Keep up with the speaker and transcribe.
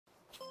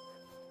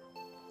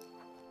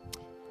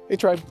Hey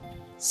tribe.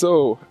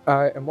 So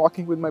I am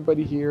walking with my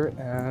buddy here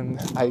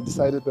and I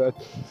decided that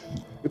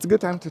it's a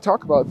good time to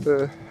talk about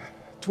the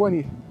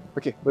 20,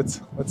 okay,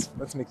 let's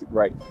make it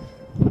right.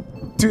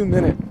 2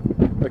 minute,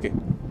 okay,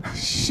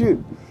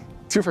 shoot,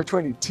 2 for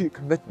 22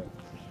 commitment.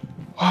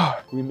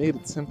 We made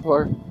it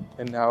simpler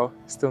and now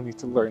still need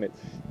to learn it.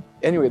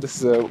 Anyway, this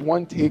is a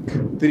one take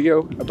video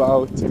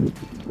about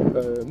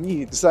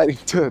me deciding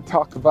to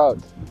talk about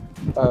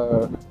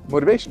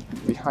motivation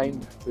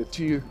behind the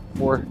 2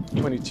 for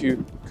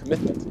 22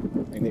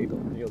 commitment. I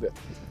nailed it.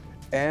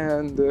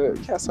 And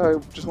yeah, so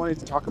I just wanted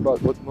to talk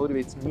about what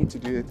motivates me to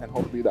do it, and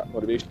hopefully that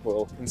motivation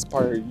will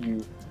inspire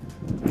you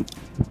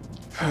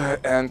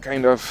and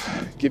kind of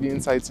give you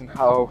insights in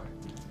how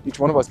each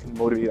one of us can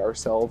motivate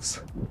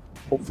ourselves,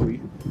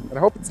 hopefully. And I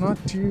hope it's not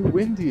too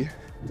windy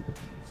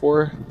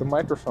for the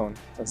microphone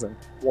as I'm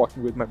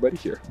walking with my buddy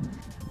here.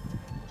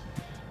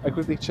 I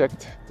quickly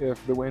checked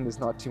if the wind is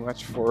not too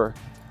much for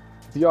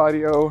the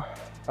audio,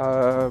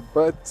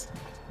 but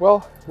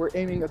well, we're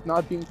aiming at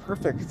not being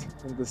perfect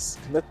in this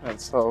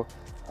commitment, so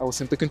I will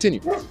simply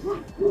continue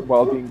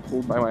while being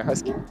pulled by my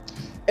husky.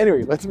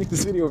 Anyway, let's make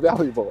this video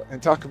valuable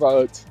and talk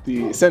about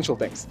the essential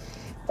things.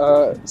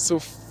 So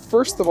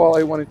first of all,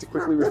 I wanted to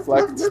quickly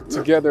reflect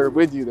together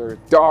with you. There are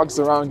dogs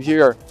around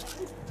here,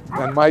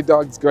 and my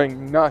dog's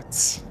going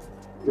nuts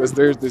because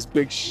there's this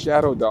big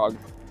shadow dog.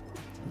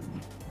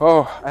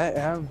 Oh, I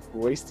am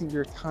wasting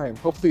your time.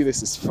 Hopefully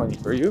this is funny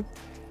for you,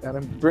 and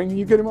I'm bringing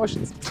you good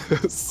emotions.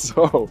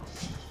 So,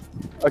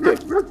 okay,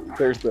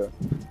 there's the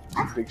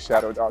big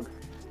shadow dog.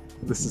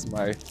 This is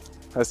my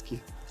husky.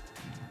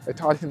 I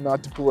taught him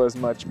not to pull as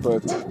much,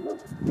 but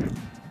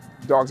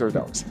dogs are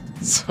dogs.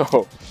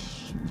 So,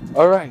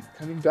 all right,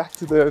 coming back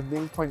to the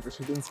main point, which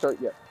we didn't start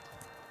yet.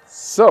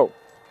 So,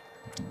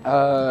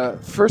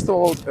 first of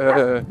all,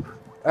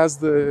 as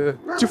the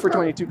 2 for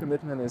 22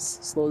 commitment is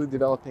slowly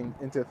developing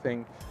into a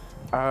thing,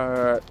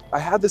 I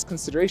had this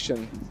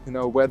consideration, you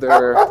know,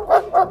 whether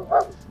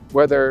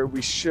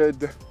we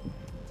should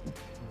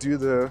do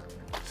the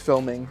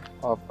filming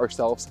of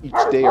ourselves each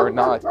day or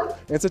not. And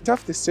it's a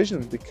tough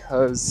decision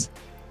because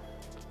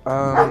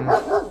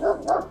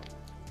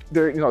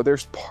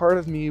there's part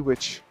of me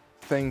which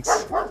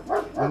thinks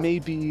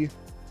maybe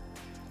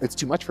it's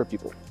too much for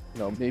people.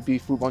 You know, maybe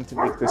if we want to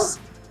make this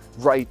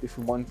right, if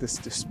we want this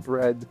to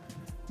spread,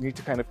 we need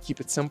to kind of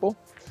keep it simple.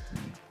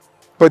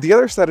 But the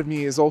other side of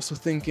me is also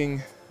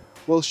thinking,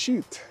 well,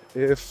 shoot,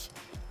 if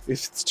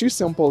it's too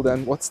simple,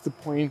 then what's the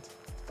point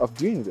of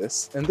doing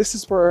this? And this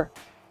is where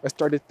I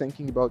started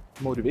thinking about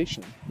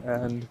motivation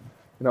and,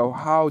 you know,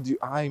 how do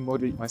I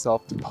motivate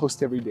myself to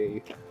post every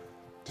day,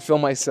 to film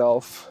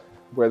myself,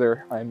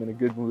 whether I'm in a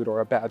good mood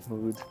or a bad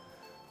mood,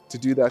 to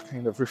do that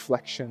kind of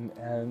reflection,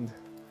 and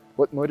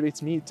what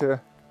motivates me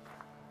to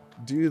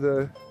do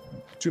the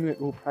 2-minute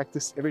rule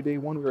practice every day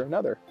one way or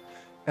another.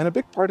 And a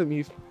big part of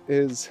me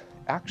is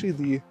actually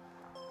the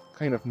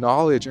kind of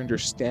knowledge,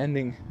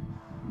 understanding.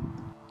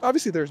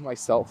 Obviously there's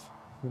myself,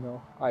 you know,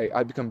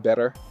 I become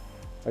better.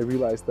 I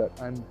realize that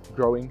I'm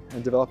growing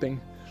and developing.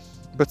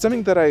 But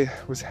something that I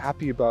was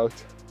happy about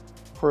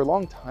for a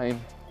long time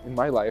in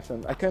my life,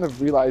 and I kind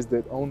of realized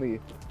it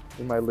only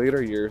in my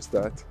later years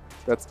that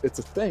it's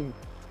a thing.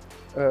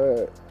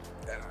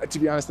 To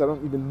be honest, I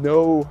don't even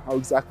know how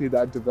exactly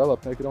that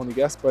developed. I could only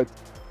guess, but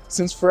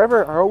since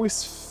forever, I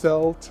always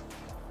felt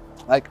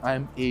like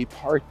I'm a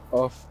part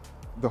of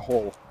the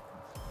whole.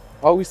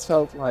 I always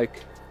felt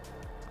like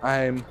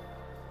I'm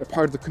a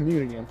part of the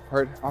community, I'm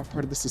part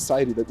of the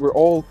society, that we're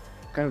all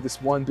kind of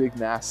this one big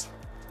mass,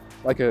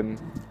 like an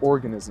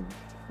organism,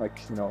 like,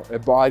 you know, a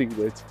body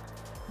with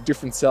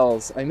different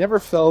cells. I never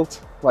felt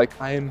like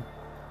I'm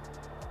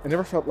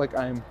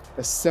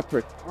a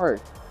separate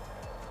part,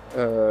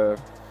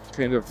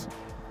 kind of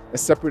a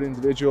separate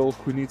individual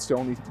who needs to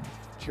only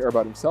care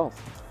about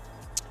himself.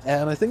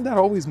 And I think that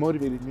always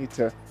motivated me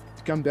to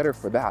become better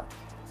for that.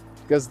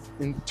 Because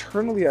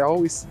internally, I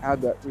always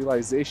had that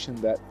realization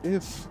that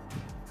if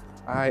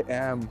I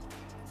am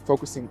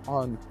focusing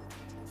on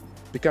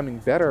becoming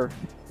better,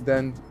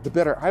 then the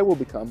better I will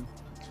become,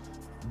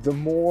 the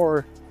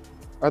more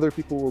other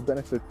people will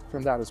benefit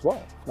from that as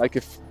well. Like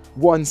if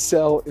one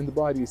cell in the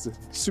body is a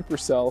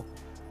supercell,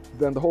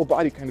 then the whole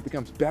body kind of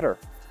becomes better.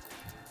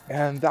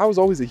 And that was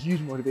always a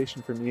huge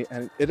motivation for me,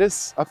 and it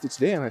is up to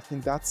today. And I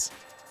think that's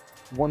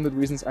one of the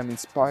reasons I'm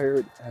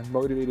inspired and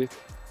motivated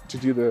to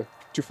do the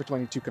 2 for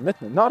 22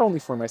 commitment, not only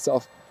for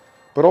myself,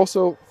 but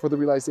also for the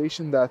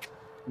realization that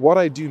what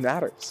I do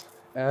matters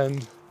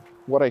and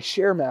what I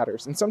share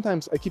matters. And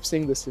sometimes I keep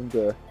saying this in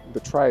the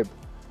tribe,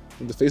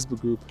 in the Facebook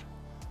group,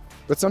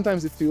 but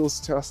sometimes it feels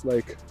to us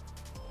like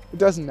it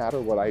doesn't matter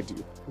what I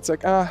do. It's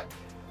like, I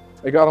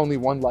got only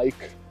one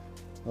like,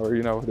 or,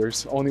 you know,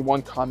 there's only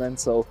one comment,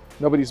 so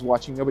nobody's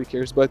watching, nobody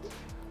cares. But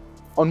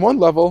on one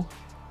level,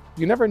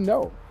 you never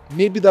know.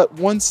 Maybe that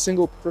one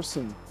single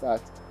person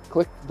that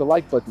clicked the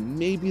like button,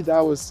 maybe that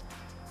was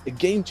a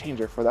game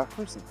changer for that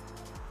person.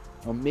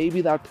 Or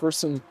maybe that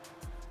person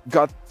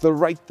got the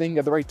right thing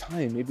at the right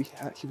time. Maybe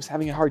he was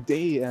having a hard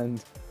day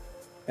and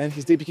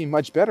his day became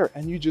much better,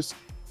 and you just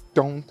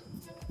don't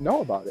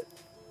know about it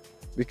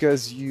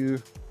because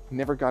you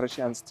never got a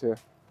chance to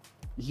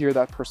hear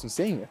that person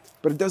saying it.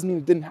 But it doesn't mean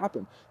it didn't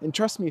happen. And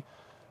trust me,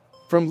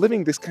 from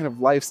living this kind of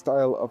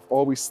lifestyle of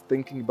always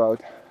thinking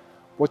about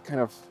what kind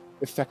of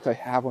effect I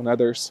have on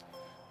others,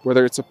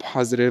 whether it's a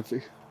positive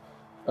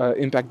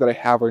impact that I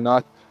have or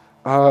not,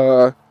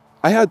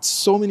 I had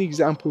so many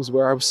examples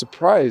where I was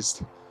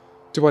surprised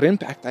to what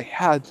impact I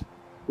had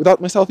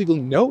without myself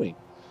even knowing,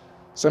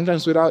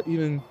 sometimes without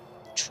even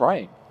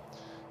trying.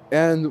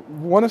 And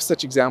one of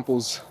such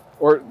examples,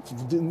 or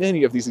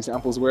many of these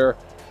examples, where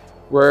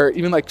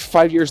even like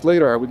 5 years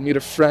later I would meet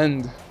a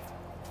friend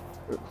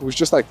who was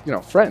just like, you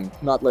know, friend,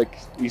 not like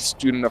a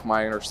student of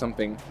mine or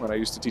something when I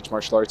used to teach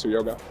martial arts or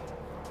yoga.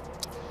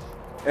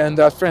 And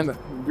that friend,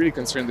 I'm really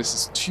concerned this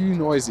is too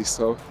noisy,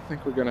 so I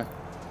think we're gonna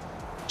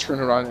turn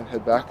around and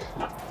head back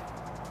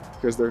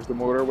because there's the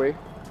motorway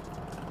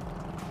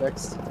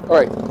next. All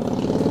right,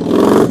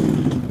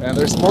 and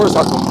there's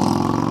motorcycles.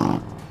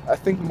 I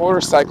think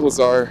motorcycles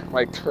are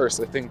my curse.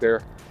 I think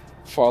they're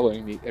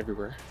following me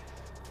everywhere.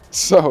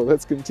 So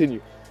let's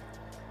continue.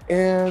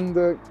 And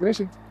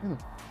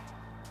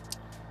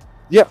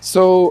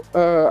so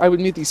I would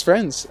meet these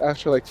friends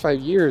after like 5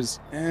 years,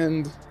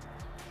 and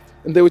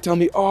they would tell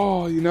me,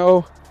 oh, you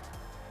know,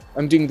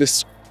 I'm doing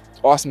this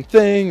awesome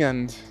thing,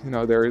 and you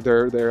know,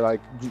 they're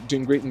like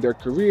doing great in their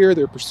career,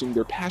 they're pursuing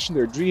their passion,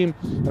 their dream,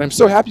 and I'm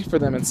so happy for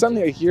them. And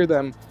suddenly I hear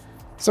them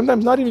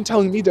sometimes not even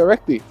telling me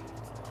directly,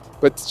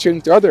 but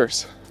sharing to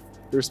others.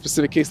 There's a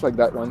specific case like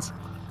that once,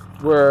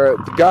 where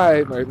the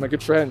guy, my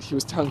good friend, he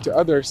was telling to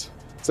others.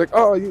 It's like,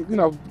 oh, you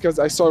know, because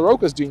I saw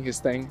Rokas doing his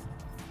thing,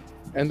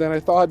 and then I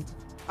thought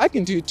I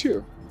can do it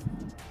too.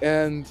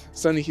 And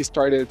suddenly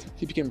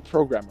he became a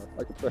programmer,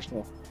 like a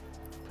professional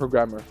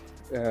programmer,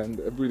 and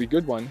a really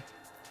good one.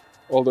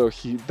 Although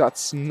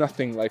that's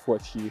nothing like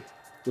what he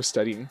was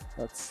studying.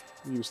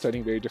 He was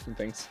studying very different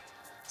things,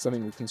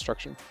 something with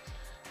construction.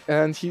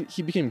 And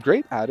he became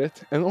great at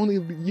it. And only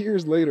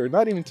years later,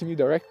 not even to me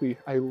directly,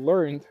 I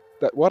learned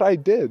that what I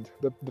did,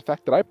 the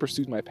fact that I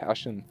pursued my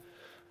passion,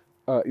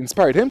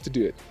 inspired him to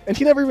do it. And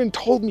he never even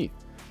told me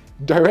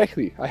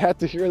directly. I had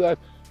to hear that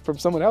from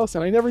someone else,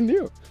 and I never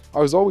knew. I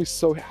was always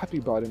so happy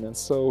about him and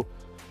so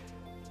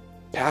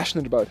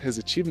passionate about his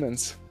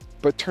achievements,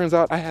 but turns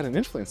out I had an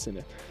influence in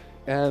it.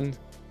 And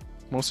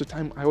most of the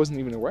time I wasn't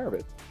even aware of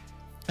it.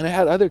 And I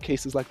had other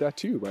cases like that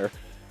too, where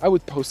I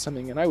would post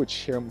something and I would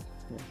share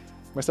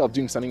myself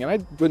doing something and I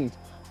wouldn't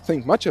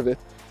think much of it.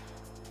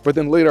 But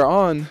then later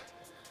on,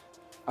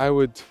 I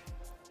would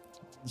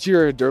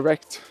hear a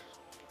direct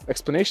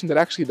explanation that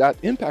actually that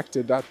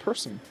impacted that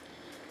person.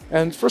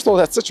 And first of all,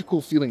 that's such a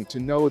cool feeling to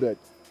know that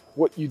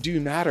what you do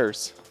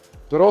matters,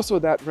 but also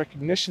that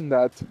recognition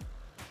that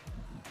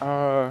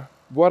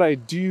what I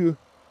do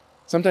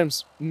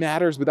sometimes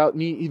matters without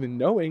me even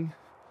knowing.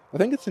 I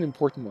think it's an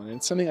important one. And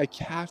it's something I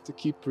have to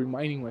keep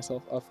reminding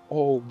myself of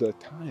all the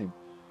time,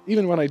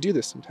 even when I do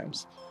this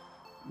sometimes.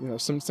 You know,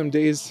 some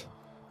days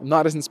I'm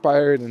not as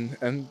inspired,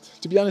 and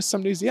to be honest,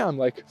 some days, yeah, I'm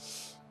like,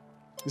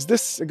 is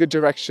this a good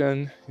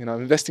direction? You know,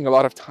 I'm investing a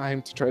lot of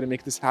time to try to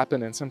make this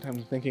happen, and sometimes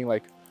I'm thinking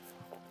like,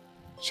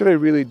 should I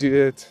really do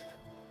it?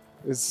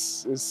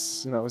 Is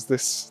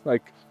this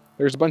like,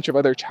 there's a bunch of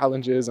other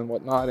challenges and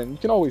whatnot, and you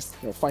can always,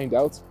 you know, find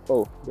out,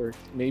 oh, there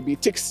may be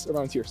ticks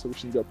around here, so we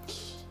should go.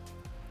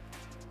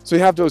 So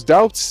you have those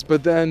doubts,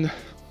 but then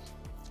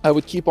I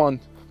would keep on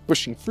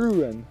pushing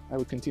through and I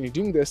would continue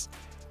doing this.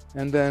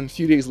 And then a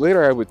few days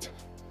later, I would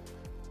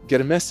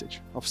get a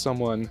message of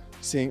someone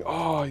saying,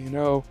 oh, you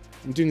know,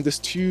 I'm doing this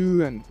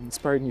too, and it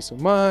inspired me so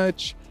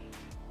much.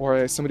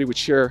 Or somebody would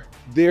share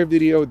their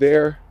video,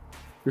 their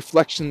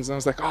reflections, and I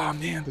was like, oh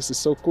man, this is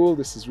so cool.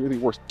 This is really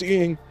worth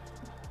doing.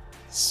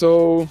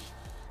 So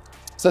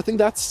I think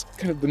that's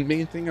kind of the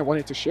main thing I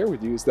wanted to share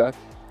with you, is that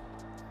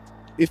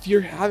if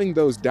you're having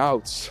those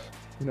doubts,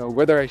 you know,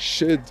 whether I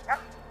should,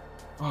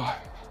 oh,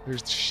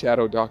 there's the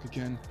shadow dog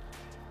again.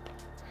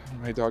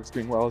 My dog's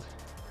going wild.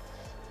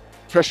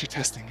 Pressure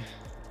testing.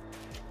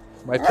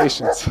 My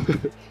patience.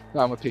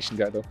 No, I'm a patient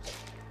guy though.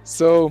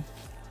 So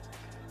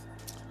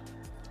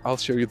I'll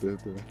show you the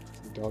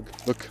dog.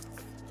 Look,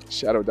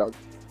 shadow dog.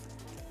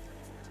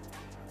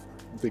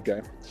 Big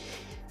guy.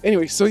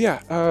 Anyway, so yeah,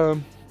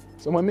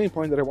 so my main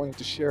point that I wanted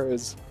to share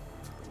is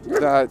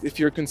that if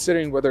you're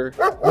considering whether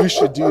you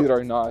should do it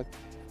or not,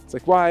 it's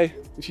like, why,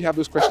 if you have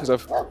those questions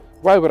of,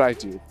 why would I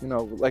do it? You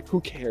know, like,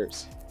 who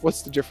cares?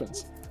 What's the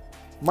difference?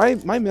 My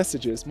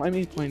message is, my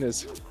main point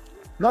is,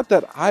 not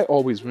that I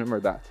always remember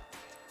that,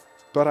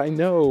 but I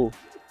know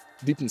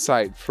deep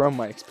inside from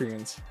my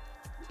experience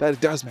that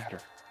it does matter.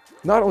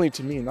 Not only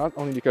to me, not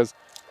only because,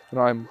 you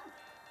know, I'm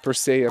per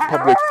se a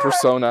public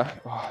persona.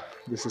 Oh,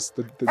 these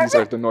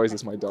are the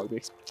noises my dog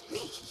makes.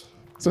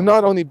 So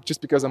not only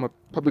just because I'm a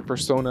public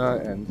persona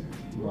and,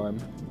 you know,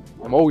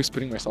 I'm always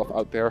putting myself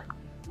out there,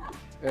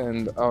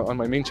 and on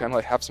my main channel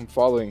I have some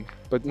following,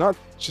 but not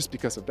just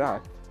because of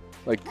that.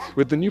 Like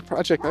with the new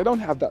project, I don't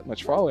have that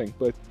much following,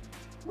 but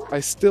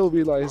I still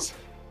realize,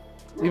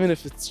 even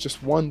if it's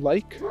just one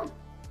like,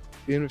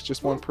 even if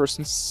just one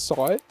person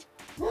saw it,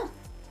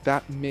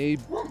 that may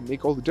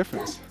make all the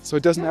difference. So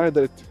it doesn't matter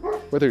that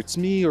whether it's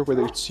me or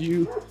whether it's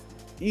you,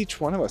 each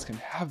one of us can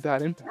have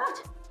that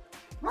impact.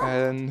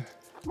 And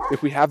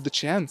if we have the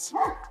chance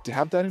to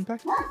have that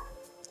impact,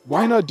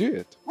 why not do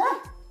it?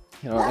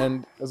 You know,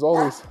 and as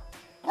always,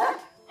 oh,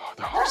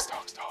 dogs.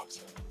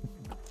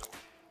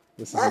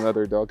 This is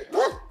another dog.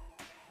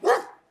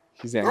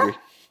 He's angry,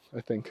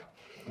 I think.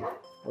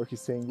 Or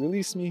he's saying,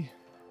 release me.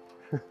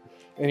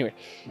 Anyway,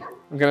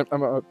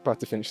 I'm about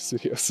to finish this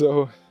video.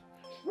 So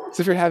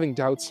if you're having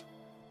doubts,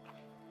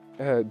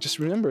 just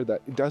remember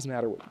that it does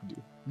matter what you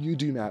do. You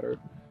do matter.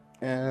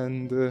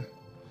 And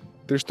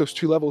there's those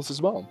two levels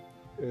as well.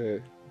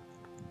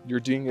 You're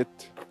doing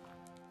it,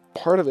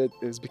 part of it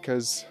is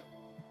because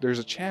there's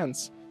a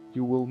chance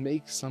you will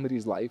make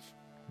somebody's life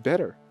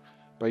better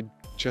by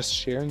just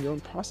sharing your own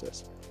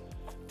process.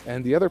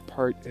 And the other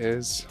part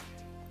is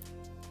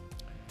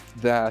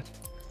that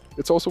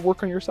it's also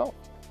work on yourself.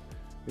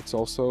 It's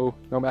also,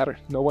 no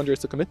wonder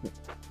it's a commitment.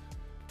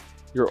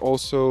 You're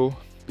also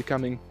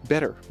becoming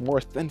better, more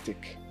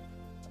authentic.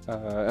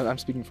 And I'm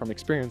speaking from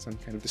experience, I'm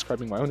kind of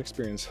describing my own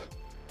experience.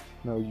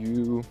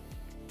 You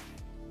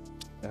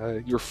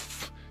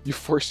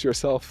force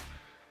yourself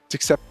to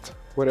accept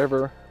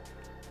whatever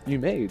you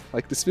made,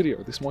 like this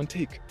video, this one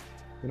take.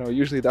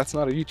 Usually that's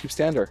not a YouTube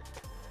standard.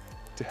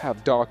 To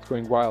have dog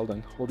going wild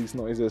and all these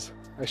noises.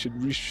 I should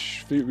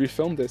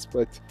refilm this,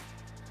 but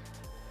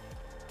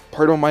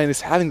part of mine is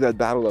having that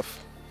battle of,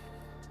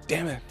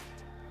 damn it,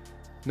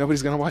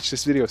 nobody's gonna watch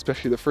this video,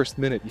 especially the first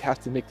minute. You have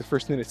to make the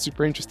first minute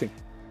super interesting.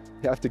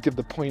 You have to give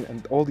the point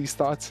and all these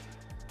thoughts.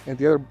 And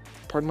the other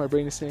part of my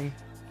brain is saying,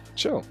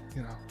 chill,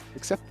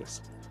 accept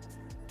this.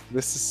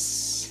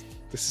 This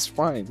is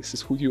fine. This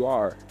is who you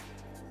are.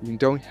 You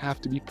don't have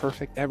to be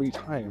perfect every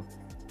time.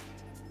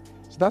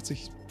 So that's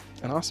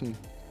an awesome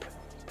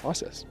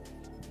process.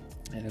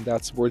 And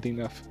that's worthy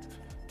enough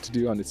to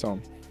do on its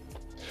own.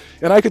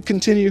 And I could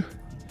continue,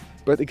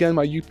 but again,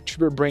 my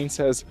YouTuber brain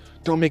says,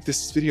 don't make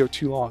this video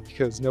too long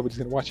because nobody's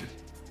gonna watch it.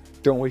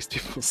 Don't waste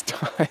people's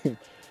time.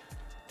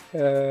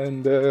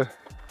 And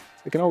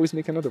I can always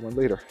make another one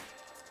later.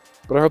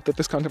 But I hope that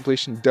this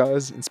contemplation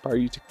does inspire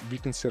you to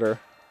reconsider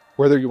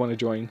whether you want to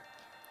join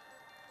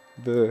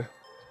the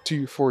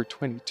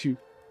 2-4-22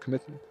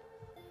 commitment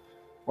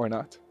or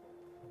not.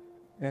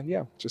 And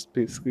yeah, just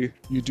basically,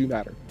 you do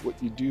matter.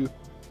 What you do,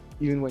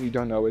 even when you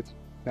don't know it,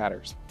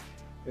 matters.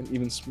 And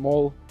even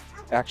small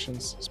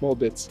actions, small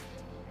bits,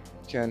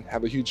 can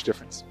have a huge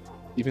difference,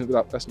 even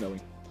without us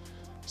knowing.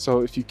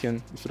 So if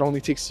it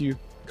only takes you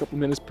a couple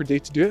minutes per day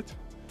to do it,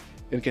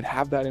 and it can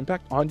have that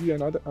impact on you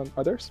and on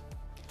others,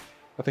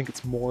 I think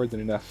it's more than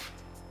enough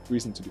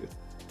reason to do it.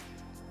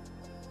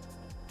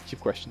 Keep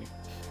questioning.